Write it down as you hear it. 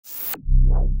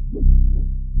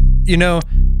You know,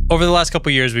 over the last couple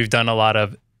of years, we've done a lot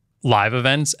of live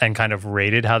events and kind of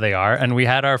rated how they are. And we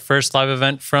had our first live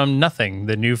event from Nothing,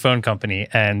 the new phone company.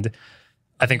 And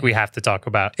I think we have to talk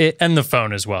about it and the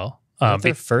phone as well. Was that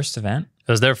their first event?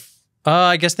 It was their,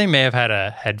 I guess they may have had a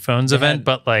headphones event,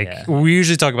 but like we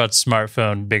usually talk about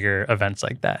smartphone, bigger events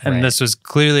like that. And this was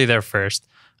clearly their first.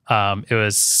 It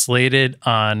was slated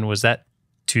on, was that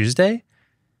Tuesday?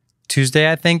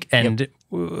 Tuesday, I think. And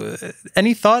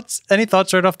any thoughts? Any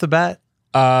thoughts right off the bat?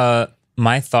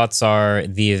 My thoughts are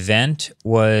the event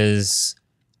was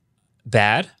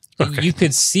bad. Okay. You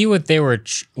could see what they were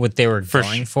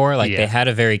going for. Like they had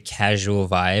a very casual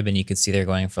vibe, and you could see they're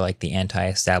going for like the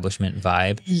anti-establishment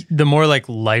vibe. The more like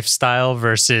lifestyle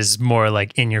versus more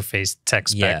like in-your-face tech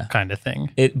spec kind of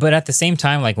thing. But at the same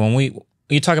time, like when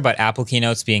you talk about Apple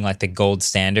keynotes being like the gold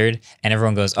standard, and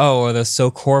everyone goes, "Oh, they're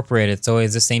so corporate. It's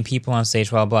always the same people on stage,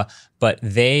 blah blah." But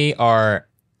they are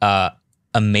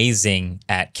amazing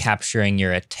at capturing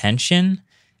your attention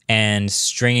and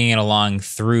stringing it along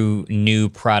through new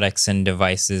products and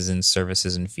devices and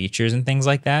services and features and things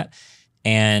like that.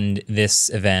 And this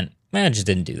event, just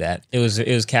didn't do that. It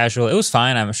was casual. It was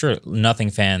fine. I'm sure Nothing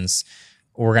fans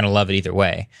were going to love it either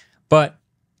way. But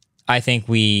I think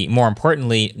we, more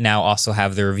importantly, now also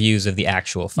have the reviews of the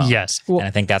actual phone. Yes. And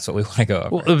I think that's what we want to go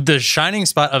over. Well, the shining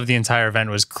spot of the entire event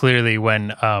was clearly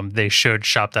when they showed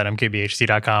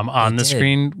shop.mkbhc.com on the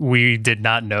screen. We did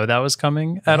not know that was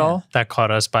coming at all. That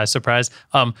caught us by surprise.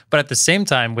 But at the same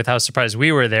time, with how surprised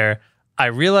we were there, I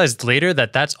realized later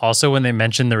that that's also when they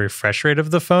mentioned the refresh rate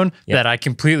of the phone that I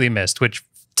completely missed, which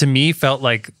to me felt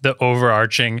like the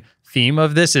overarching theme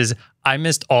of this is I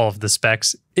missed all of the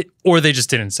specs, or they just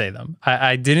didn't say them.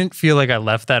 I didn't feel like I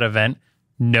left that event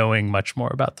knowing much more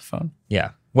about the phone.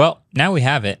 Yeah. Well, now we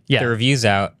have it. The review's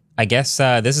out. I guess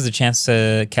this is a chance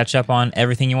to catch up on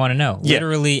everything you want to know.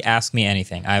 Literally ask me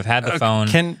anything. I've had the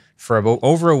phone for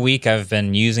over a week. I've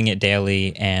been using it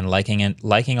daily and liking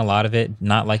a lot of it,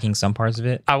 not liking some parts of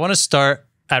it. I want to start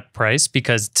at price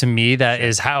because to me, that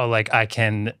is how like I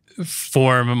can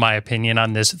form my opinion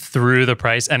on this through the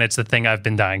price, and it's the thing I've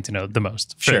been dying to know the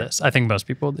most for this. I think most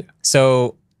people do.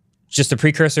 So just a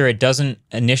precursor, it doesn't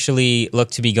initially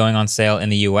look to be going on sale in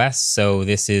the US, so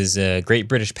this is Great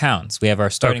British Pounds. We have our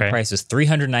starting price is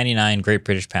 399 Great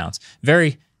British Pounds.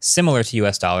 Very similar to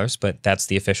US dollars, but that's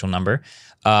the official number.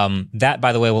 That,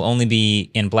 by the way, will only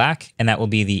be in black, and that will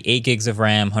be the 8 gigs of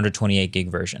RAM, 128 gig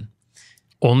version.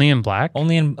 Only in black?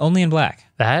 Only in black.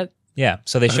 That? Yeah,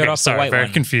 so they showed off the white one. Very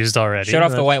confused already. Showed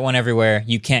off the white one everywhere.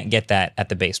 You can't get that at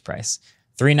the base price.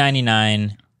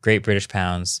 $399 Great British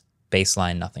Pounds,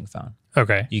 baseline Nothing phone.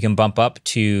 Okay. You can bump up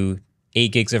to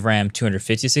 8 gigs of RAM,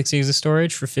 256 gigs of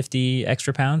storage for 50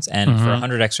 extra pounds, and for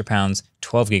 100 extra pounds,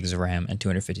 12 gigs of RAM and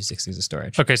 256 gigs of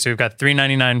storage. Okay, so we've got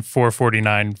 $399,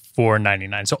 $449,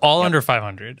 $499. So all under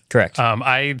 500. Correct.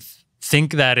 I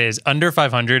think that is under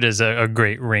 500 is a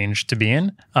great range to be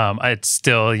in. It's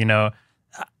still, you know,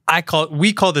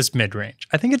 we call this mid-range.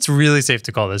 I think it's really safe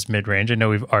to call this mid-range. I know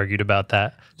we've argued about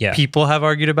that. Yeah. People have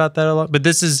argued about that a lot, but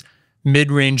this is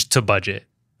mid-range to budget.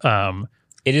 It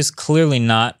is clearly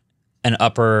not an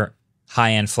upper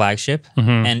high-end flagship,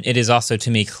 and it is also, to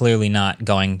me, clearly not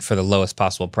going for the lowest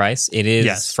possible price. It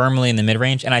is firmly in the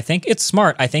mid-range, and I think it's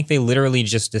smart. I think they literally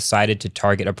just decided to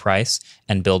target a price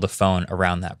and build a phone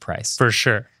around that price. For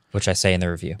sure. Which I say in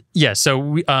the review. Yeah, so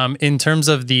we, in terms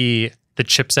of the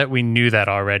chipset, we knew that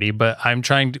already, but I'm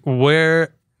trying to,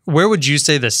 where would you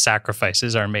say the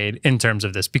sacrifices are made in terms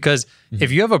of this? Because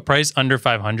if you have a price under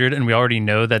 500 and we already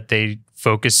know that they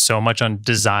focus so much on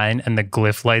design and the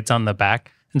glyph lights on the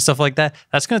back and stuff like that,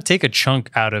 that's going to take a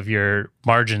chunk out of your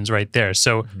margins right there.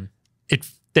 So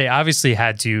they obviously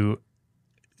had to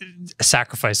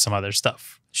sacrifice some other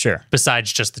stuff. Sure.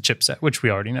 Besides just the chipset, which we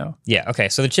already know. Yeah. Okay.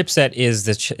 So the chipset is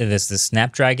the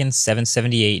Snapdragon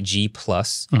 778G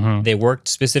Plus. They worked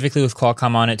specifically with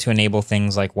Qualcomm on it to enable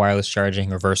things like wireless charging,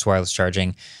 reverse wireless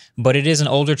charging. But it is an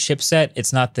older chipset.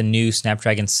 It's not the new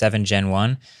Snapdragon 7 Gen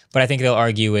 1. But I think they'll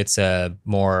argue it's a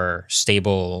more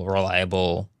stable,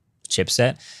 reliable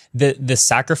chipset. The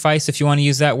sacrifice, if you want to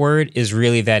use that word, is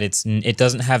really that it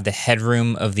doesn't have the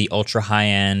headroom of the ultra high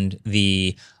end,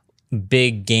 the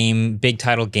big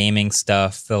title gaming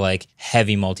stuff, the like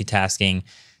heavy multitasking.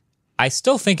 I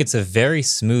still think it's a very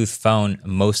smooth phone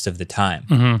most of the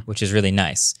time, which is really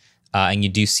nice. And you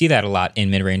do see that a lot in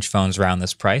mid-range phones around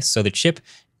this price. So the chip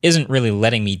isn't really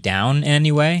letting me down in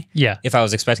any way. Yeah. If I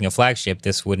was expecting a flagship,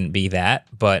 this wouldn't be that,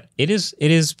 but it is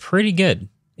pretty good.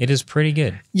 It is pretty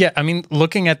good. Yeah, I mean,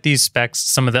 looking at these specs,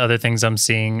 some of the other things I'm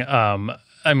seeing,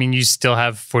 I mean, you still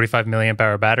have 45 milliamp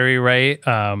hour battery, right?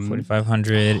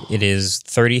 4500. It is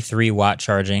 33 watt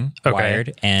charging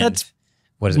wired, and that's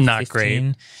what is it? not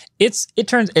 15? Great.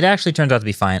 It actually turns out to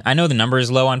be fine. I know the number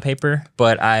is low on paper,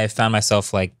 but I found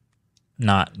myself like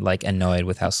not like annoyed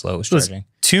with how slow it was charging.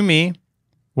 To me,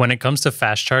 when it comes to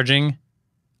fast charging,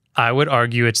 I would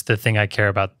argue it's the thing I care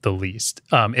about the least.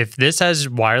 If this has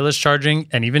wireless charging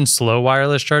and even slow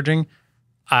wireless charging,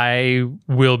 I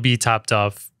will be topped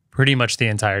off pretty much the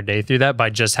entire day through that by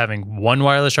just having one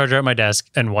wireless charger at my desk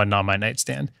and one on my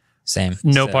nightstand. Same.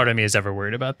 No part of me is ever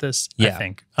worried about this, I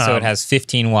think. So it has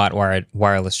 15 watt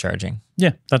wireless charging.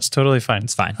 Yeah, that's totally fine.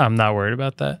 It's fine. I'm not worried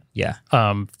about that. Yeah.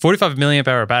 45 milliamp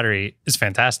hour battery is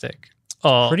fantastic.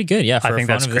 Pretty good, yeah, for I think a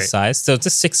phone that's of great. this size. So it's a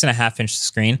 6.5-inch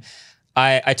screen.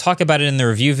 I talk about it in the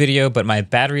review video, but my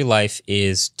battery life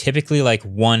is typically like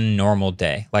one normal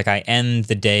day. Like I end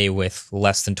the day with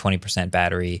less than 20%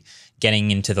 battery,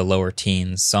 getting into the lower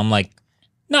teens. So I'm like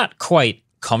not quite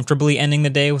comfortably ending the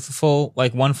day with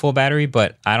one full battery,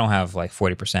 but I don't have like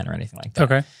 40% or anything like that.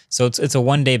 Okay. So it's a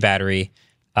 1 day battery.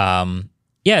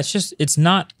 It's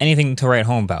not anything to write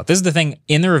home about. This is the thing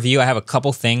in the review. I have a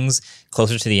couple things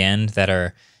closer to the end that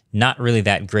are not really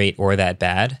that great or that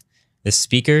bad. The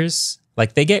speakers,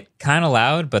 like they get kind of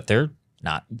loud, but they're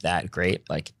not that great.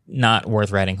 Like not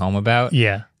worth writing home about.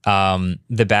 Yeah.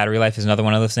 The battery life is another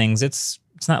one of those things. It's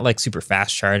not like super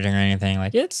fast charging or anything.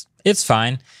 Like it's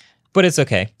fine, but it's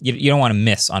okay. You don't want to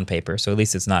miss on paper, so at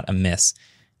least it's not a miss.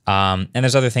 And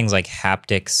there's other things like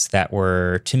haptics that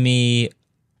were to me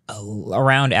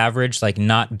around average, like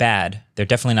not bad. They're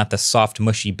definitely not the soft,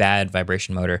 mushy, bad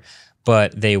vibration motor,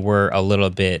 but they were a little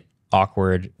bit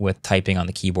awkward with typing on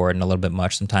the keyboard and a little bit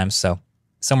much sometimes. So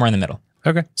somewhere in the middle.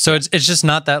 Okay. So it's just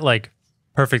not that like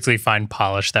perfectly fine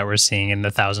polish that we're seeing in the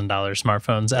 $1,000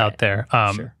 smartphones out there.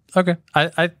 Sure. Okay.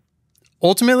 I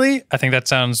ultimately, I think that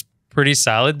sounds pretty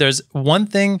solid. There's one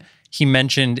thing he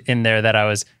mentioned in there that I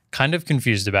was kind of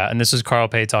confused about. And this was Carl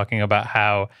Pei talking about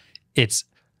how it's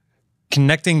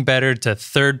connecting better to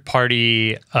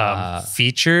third-party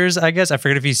features, I guess. I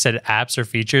forget if he said apps or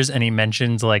features, and he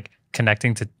mentioned like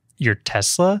connecting to your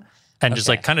Tesla and just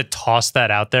like kind of tossed that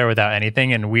out there without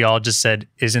anything. And we all just said,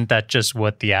 isn't that just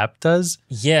what the app does?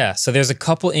 Yeah. So there's a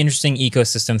couple interesting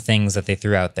ecosystem things that they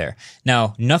threw out there.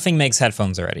 Now, Nothing makes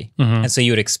headphones already. Mm-hmm. And so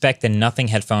you would expect the Nothing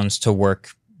headphones to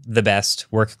work the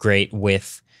best, work great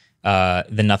with the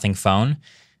Nothing phone.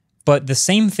 But the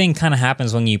same thing kind of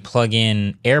happens when you plug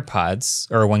in AirPods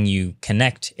or when you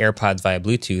connect AirPods via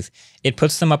Bluetooth. It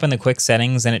puts them up in the quick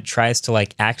settings and it tries to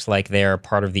like act like they're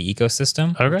part of the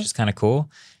ecosystem, which is kind of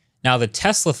cool. Now, the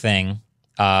Tesla thing,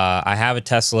 I have a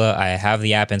Tesla. I have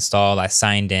the app installed. I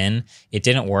signed in. It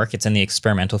didn't work. It's in the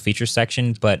experimental features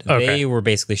section, but they were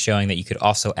basically showing that you could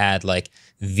also add like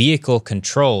vehicle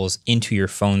controls into your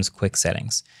phone's quick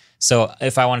settings. So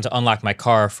if I wanted to unlock my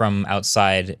car from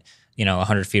outside,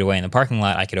 100 feet away in the parking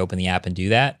lot, I could open the app and do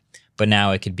that. But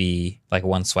now it could be like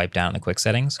one swipe down in the quick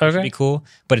settings, which would be cool.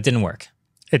 But it didn't work.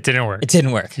 It didn't work. It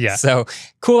didn't work. Yeah. So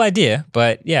cool idea,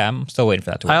 but yeah, I'm still waiting for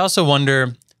that to work. I also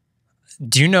wonder,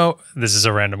 do you know, this is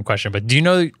a random question, but do you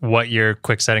know what your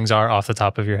quick settings are off the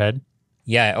top of your head?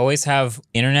 Yeah, I always have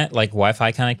internet, like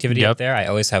Wi-Fi connectivity up there. I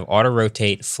always have auto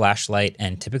rotate, flashlight,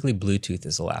 and typically Bluetooth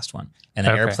is the last one. And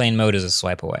then airplane mode is a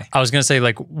swipe away. I was going to say,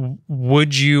 like,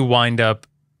 would you wind up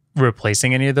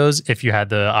replacing any of those if you had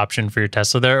the option for your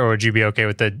Tesla there, or would you be okay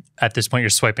with at this point you're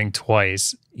swiping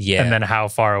twice? Yeah. And then how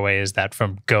far away is that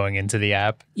from going into the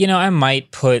app? I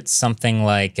might put something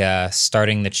like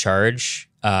starting the charge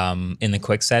in the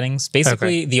quick settings.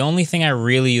 Basically, the only thing I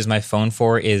really use my phone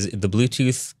for is the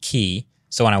Bluetooth key.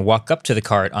 So when I walk up to the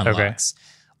car, it unlocks.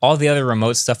 All the other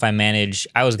remote stuff I manage,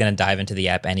 I was going to dive into the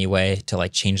app anyway to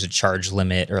like change the charge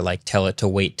limit or like tell it to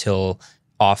wait till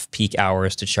off-peak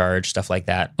hours to charge, stuff like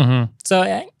that. Mm-hmm. So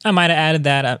I might have added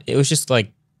that. It was just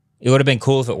like, it would have been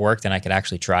cool if it worked and I could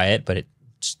actually try it, but it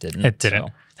just didn't. It didn't.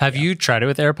 So, have you tried it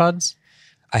with AirPods?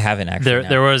 I haven't actually.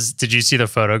 There was, did you see the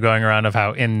photo going around of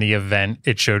how in the event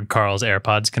it showed Carl's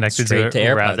AirPods connected straight to it?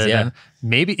 AirPods, rather than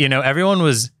maybe, everyone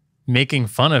was making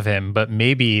fun of him, but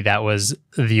maybe that was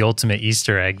the ultimate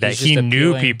Easter egg that he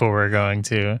knew people were going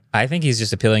to. I think he's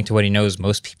just appealing to what he knows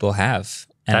most people have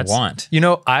and want.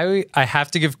 I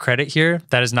have to give credit here.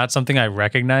 That is not something I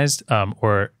recognized.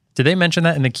 Or did they mention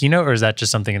that in the keynote, or is that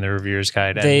just something in the reviewer's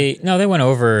guide? They went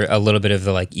over a little bit of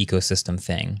the like ecosystem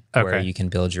thing where you can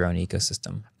build your own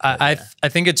ecosystem. I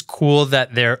think it's cool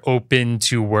that they're open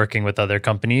to working with other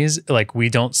companies. Like we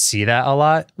don't see that a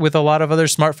lot with a lot of other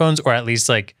smartphones, or at least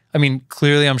like, I mean,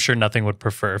 clearly I'm sure Nothing would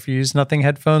prefer if you use Nothing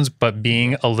headphones, but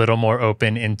being a little more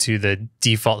open into the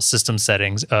default system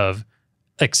settings of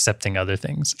accepting other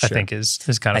things, I think is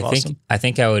kind of awesome. I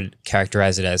think I would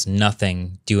characterize it as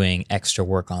nothing doing extra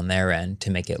work on their end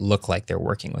to make it look like they're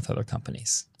working with other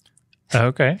companies.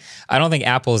 Okay. I don't think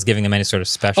Apple is giving them any sort of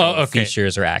special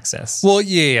features or access. Well,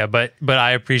 yeah, but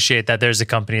I appreciate that there's a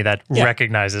company that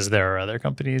recognizes there are other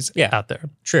companies out there.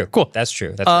 True. Cool. That's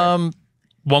true. That's right.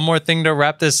 One more thing to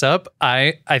wrap this up.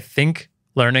 I think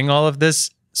learning all of this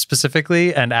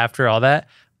specifically, and after all that,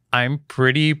 I'm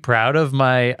pretty proud of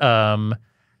my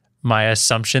my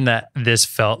assumption that this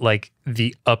felt like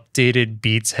the updated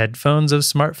Beats headphones of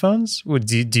smartphones.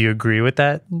 Do you agree with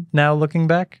that now looking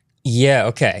back? Yeah,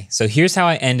 okay. So here's how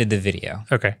I ended the video.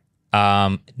 Okay.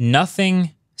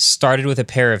 Nothing started with a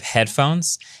pair of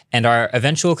headphones, and our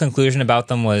eventual conclusion about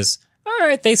them was, all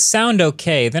right, they sound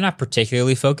okay. They're not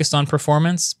particularly focused on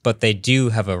performance, but they do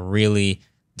have a really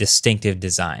distinctive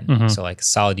design. So like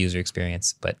solid user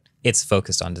experience, but it's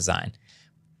focused on design.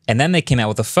 And then they came out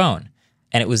with a phone,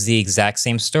 and it was the exact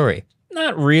same story.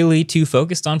 Not really too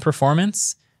focused on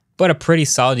performance, but a pretty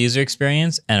solid user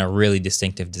experience and a really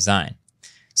distinctive design.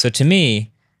 So to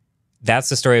me, that's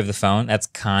the story of the phone. That's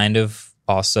kind of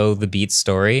also the Beats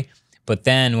story. But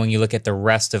then when you look at the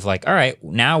rest of like, all right,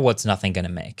 now what's nothing going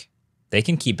to make? They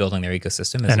can keep building their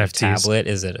ecosystem. Is NFTs. It a tablet?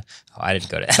 Is it? I didn't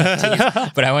go to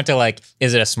NFTs, but I went to like,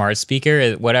 is it a smart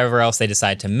speaker? Whatever else they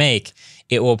decide to make,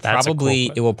 it will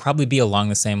probably be along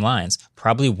the same lines.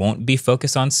 Probably won't be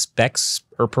focused on specs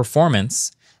or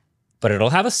performance, but it'll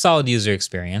have a solid user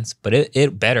experience. But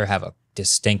it better have a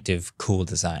distinctive, cool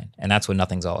design, and that's what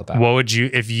Nothing's all about. What would you,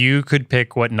 if you could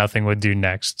pick what Nothing would do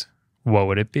next? What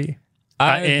would it be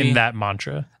that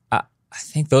mantra? I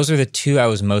think those are the two I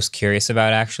was most curious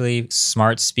about, actually.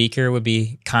 Smart speaker would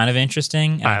be kind of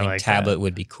interesting, and I think like tablet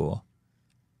would be cool.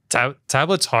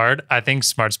 Tablet's hard. I think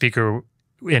smart speaker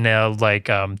in a like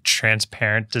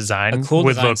transparent design, a cool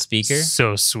would design look speaker.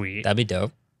 So sweet. That'd be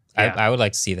dope. Yeah. I would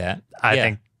like to see that. I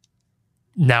think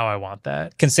now I want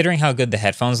that. Considering how good the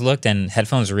headphones looked, and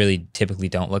headphones really typically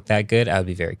don't look that good, I would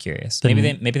be very curious. Maybe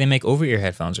they make over-ear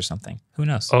headphones or something. Who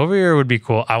knows? Over-ear would be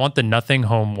cool. I want the Nothing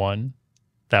Home one.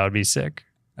 That would be sick.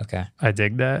 Okay. I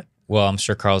dig that. Well, I'm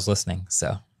sure Carl's listening,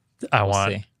 so I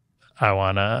want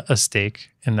a stake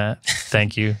in that.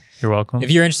 Thank you. You're welcome.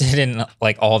 If you're interested in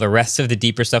like all the rest of the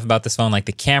deeper stuff about this phone, like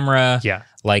the camera,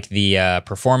 like the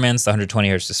performance, the 120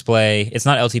 hertz display, it's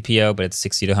not LTPO, but it's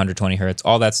 60 to 120 hertz,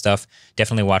 all that stuff,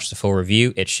 definitely watch the full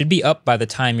review. It should be up by the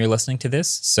time you're listening to this,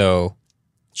 so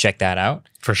check that out.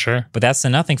 For sure. But that's the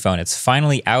Nothing phone. It's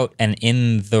finally out and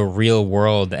in the real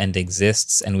world and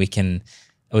exists, and we can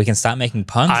stop making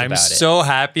puns about it. I'm so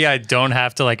happy I don't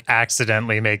have to like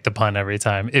accidentally make the pun every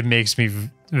time. It makes me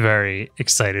very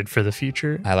excited for the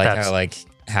future. I like how like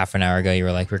half an hour ago you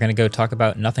were like, we're going to go talk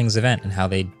about Nothing's event and how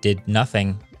they did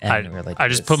nothing. And we're like, I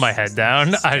just put my head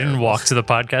down. I didn't walk to the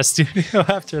podcast studio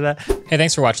after that. Hey,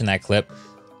 thanks for watching that clip.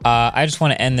 I just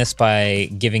want to end this by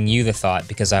giving you the thought,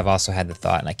 because I've also had the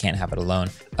thought and I can't have it alone.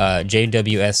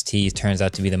 JWST turns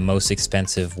out to be the most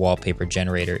expensive wallpaper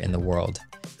generator in the world.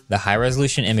 The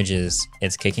high-resolution images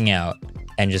it's kicking out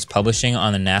and just publishing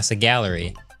on the NASA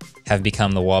gallery have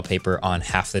become the wallpaper on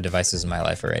half the devices in my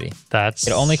life already.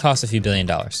 It only costs a few $1 billion.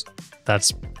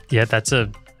 That's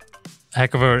a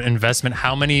heck of an investment.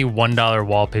 How many $1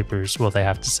 wallpapers will they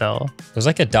have to sell? It was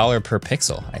like $1 per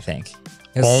pixel, I think.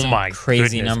 Oh my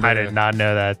crazy goodness. number. I did not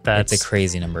know that. That's a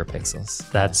crazy number of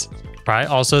pixels. That's probably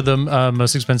also the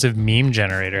most expensive meme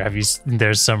generator.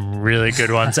 There's some really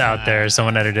good ones out there.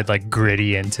 Someone edited like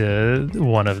Gritty into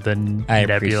one of the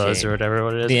nebulas or whatever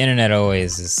it is. The internet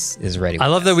always is ready. I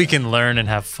love that we can learn and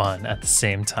have fun at the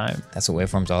same time. That's what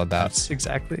Waveform's all about. That's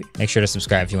exactly. Make sure to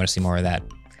subscribe if you want to see more of that.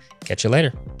 Catch you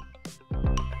later.